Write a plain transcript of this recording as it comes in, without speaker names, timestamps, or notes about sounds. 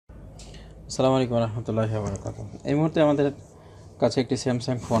আসসালামু আলাইকুম রহমতুল্লাহি ওয়া বারাকাতুহু। এই মুহূর্তে আমাদের কাছে একটি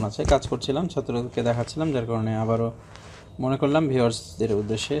স্যামসাং ফোন আছে, কাজ করছিলাম, ছাত্রদেরকে দেখাচ্ছিলাম, যার কারণে আবারও মনে করলাম ভিউয়ার্সদের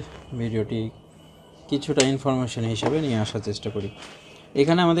উদ্দেশ্যে ভিডিওটি কিছুটা ইনফরমেশন হিসেবে নিয়ে আসার চেষ্টা করি।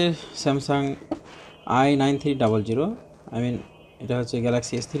 এখানে আমাদের স্যামসাং i9300, এটা হচ্ছে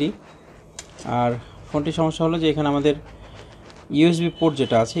গ্যালাক্সি S3। আর ফোনটির সমস্যা হলো যে এখানে আমাদের ইউএসবি পোর্ট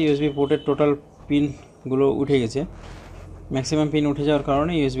যেটা আছে, ইউএসবি পোর্টের টোটাল পিনগুলো উঠে গেছে। ম্যাক্সিমাম পিন উঠে যাওয়ার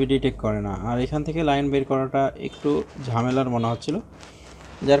কারণে ইউএসবি ডিটেক্ট করে না, আর এখান থেকে লাইন বের করাটা একটু ঝামেলার মনে হচ্ছিল,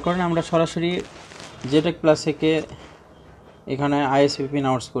 যার কারণে আমরা সরাসরি জেটেক প্লাস থেকে এখানে আইএসপি পিন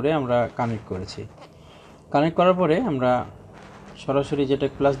আউটস করে আমরা কানেক্ট করেছি। কানেক্ট করার পরে আমরা সরাসরি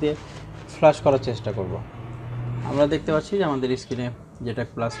জেটেক প্লাস দিয়ে ফ্ল্যাশ করার চেষ্টা করব। আমরা দেখতে পাচ্ছি যে আমাদের স্ক্রিনে জেটেক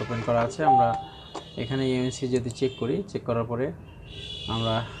প্লাস ওপেন করা আছে। আমরা এখানে ইউএনসি যদি চেক করি, চেক করার পরে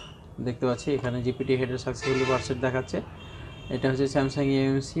আমরা দেখতে পাচ্ছি এখানে জিপিটি হেডার সাকসেসফুলি পারসেট দেখাচ্ছে। এটা হচ্ছে স্যামসাং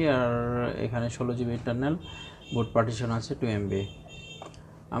ইউএমসি, আর এখানে 16 GB ইন্টারনাল বুট পার্টিশন আছে 2 MB।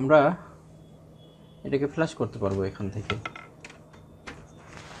 আমরা এটাকে ফ্ল্যাশ করতে পারবো। এখান থেকে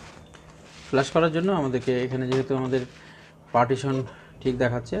ফ্ল্যাশ করার জন্য আমাদেরকে এখানে যেহেতু আমাদের পার্টিশন ঠিক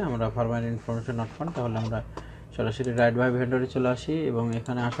দেখাচ্ছে, আমরা ফার্মার ইনফরমেশন নট ফাউন্ড, তাহলে আমরা সরাসরি রাইট বাই ভেন্ডরে চলে আসি এবং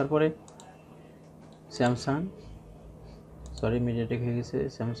এখানে আসার পরে মিডিয়াটেক হয়ে গেছে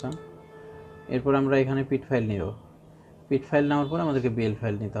স্যামসাং। এরপর আমরা এখানে পিট ফাইল নেব। পিট ফাইল নেওয়ার পর আমাদেরকে বিএল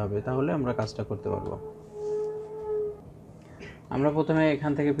ফাইল নিতে হবে, তাহলে আমরা কাজটা করতে পারবো। আমরা প্রথমে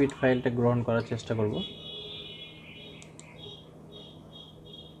এখান থেকে পিট ফাইলটা গ্রহণ করার চেষ্টা করব।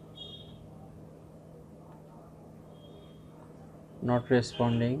 নট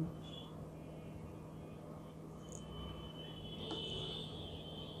রেসপন্ডিং,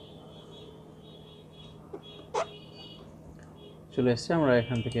 চলে এসছে। আমরা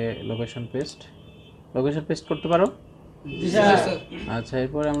এখান থেকে লোকেশন পেস্ট করতে পারো। আচ্ছা,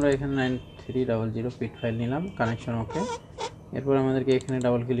 এরপর আমরা এখানে 9300 পিট ফাইল নিলাম, কানেকশন ওকে। এরপর আমাদেরকে এখানে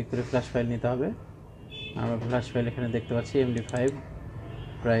ডাবল ক্লিক করে ফ্ল্যাশ ফাইল নিতে হবে। আমরা ফ্ল্যাশ ফাইল এখানে দেখতে পাচ্ছি MD5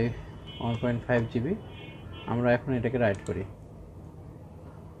 প্রায় 1.5 GB। আমরা এখন এটাকে রাইট করি।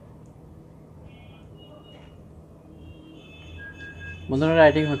 বন্ধুরা,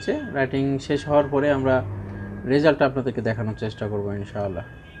 রাইটিং হচ্ছে। রাইটিং শেষ হওয়ার পরে আমরা রেজাল্টটা আপনাদেরকে দেখানোর চেষ্টা করবো ইনশাআল্লাহ।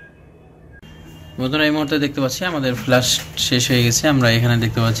 বন্ধুরা, এই মুহূর্তে দেখতে পাচ্ছি আমাদের ফ্ল্যাশ শেষ হয়ে গেছে। আমরা এখানে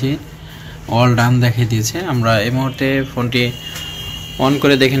দেখতে পাচ্ছি অল ডান দেখিয়ে দিয়েছে। আমরা এই মুহূর্তে ফোনটি অন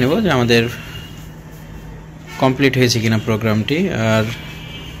করে দেখে নেব যে আমাদের কমপ্লিট হয়েছে কিনা প্রোগ্রামটি। আর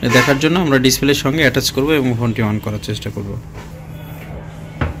দেখার জন্য আমরা ডিসপ্লের সঙ্গে অ্যাটাচ করব এবং ফোনটি অন করার চেষ্টা করব।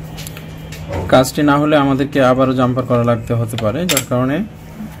 কাজটি না হলে আমাদেরকে আবারও জাম্পার করা লাগতে হতে পারে, যার কারণে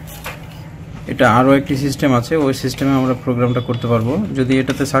এটা আরও একটি সিস্টেম আছে, ওই সিস্টেমে আমরা প্রোগ্রামটা করতে পারবো। যদি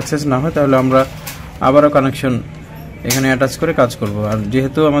এটাতে সাকসেস না হয় তাহলে আমরা আবারও কানেকশন এখানে অ্যাটাচ করে কাজ করব। আর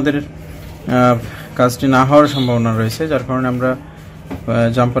যেহেতু আমাদের কাজটি না হওয়ার সম্ভাবনা রয়েছে, যার কারণে আমরা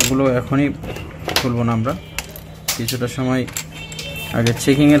জাম্পারগুলো এখনই খুলবো না। আমরা কিছুটা সময় আগে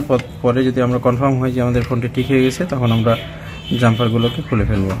চেকিংয়ের পরে যদি আমরা কনফার্ম হই যে আমাদের ফোনটি ঠিক হয়ে গেছে, তখন আমরা জাম্পারগুলোকে খুলে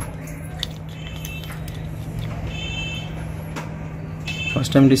ফেলবো।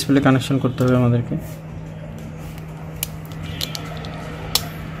 ফার্স্ট টাইম ডিসপ্লে কানেকশন করতে হবে আমাদেরকে।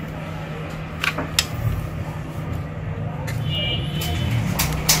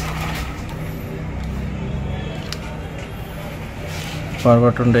 পাওয়ার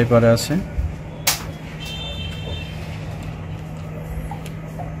বাটনটাই পারে আছে।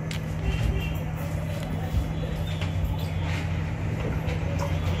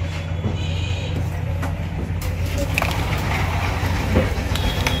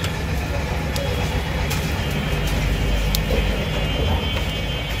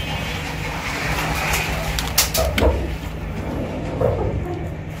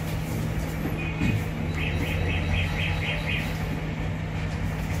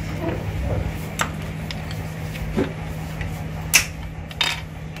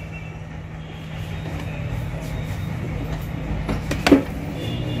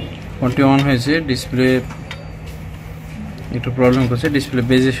 ফোনটি অন হয়েছে। ডিসপ্লে একটু প্রবলেম করছে, ডিসপ্লে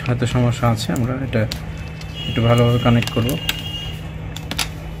বেজে হয়তো সমস্যা আছে। আমরা এটা একটু ভালোভাবে কানেক্ট করব।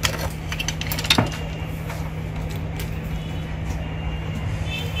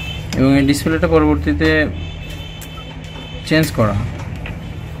 এবং এই ডিসপ্লেটা পরবর্তীতে চেঞ্জ করা,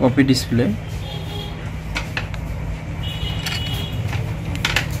 কপি ডিসপ্লে।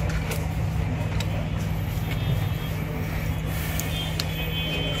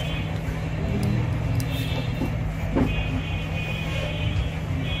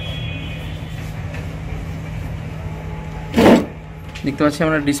 দেখতে পাচ্ছি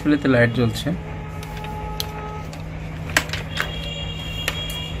আমরা ডিসপ্লেতে লাইট জ্বলছে।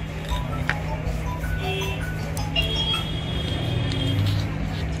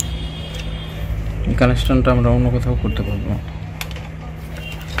 কানেকশনটা আমরা অন্য কোথাও করতে পারবো।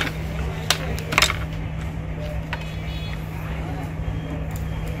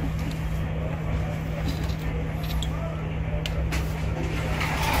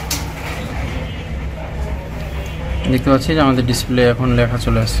 দেখতে পাচ্ছি যে আমাদের ডিসপ্লে এখন লেখা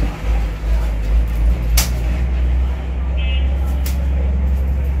চলে আসছে।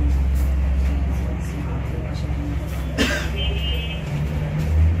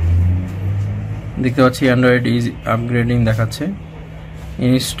 দেখতে পাচ্ছি অ্যান্ড্রয়েড ইজ আপগ্রেডিং দেখাচ্ছে,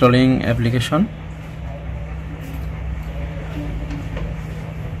 ইনস্টলিং অ্যাপ্লিকেশন।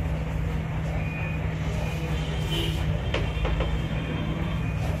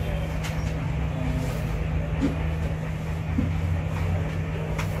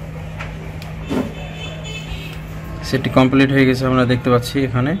 সেটি কমপ্লিট হয়ে গেছে, আমরা দেখতে পাচ্ছি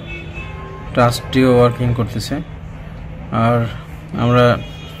এখানে টাচটিও ওয়ার্কিং করতেছে। আর আমরা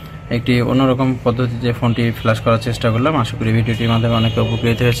একটি অন্যরকম পদ্ধতিতে ফোনটি ফ্ল্যাশ করার চেষ্টা করলাম। আশা করি ভিডিওটির মাধ্যমে অনেকে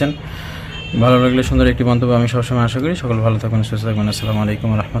উপকৃত হয়েছেন। ভালো লাগলে সুন্দর একটি মন্তব্য আমি সবসময় আশা করি। সকল ভালো থাকবেন, সুস্থ থাকবেন। আসসালামু আলাইকুম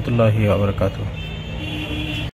রহমতুল্লাহি ওয়া বারাকাতুহু।